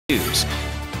News.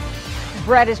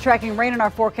 Brett is tracking rain in our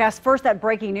forecast. First, that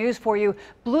breaking news for you.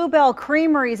 Bluebell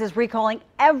Creameries is recalling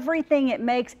everything it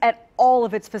makes at all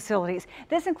of its facilities.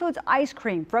 This includes ice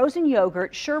cream, frozen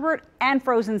yogurt, sherbet, and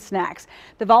frozen snacks.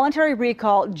 The voluntary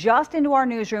recall just into our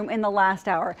newsroom in the last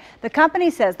hour. The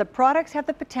company says the products have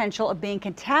the potential of being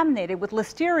contaminated with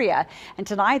listeria. And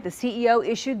tonight, the CEO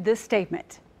issued this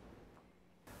statement.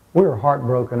 We are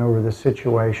heartbroken over this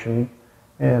situation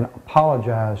and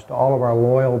apologize to all of our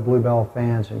loyal Bluebell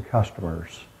fans and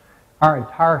customers. Our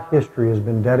entire history has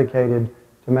been dedicated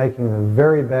to making the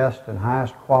very best and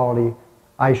highest quality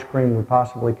ice cream we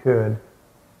possibly could,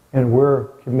 and we're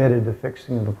committed to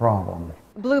fixing the problem.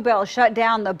 Bluebell shut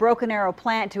down the Broken Arrow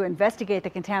plant to investigate the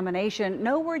contamination.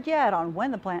 No word yet on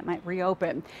when the plant might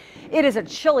reopen. It is a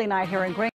chilly night here in Green.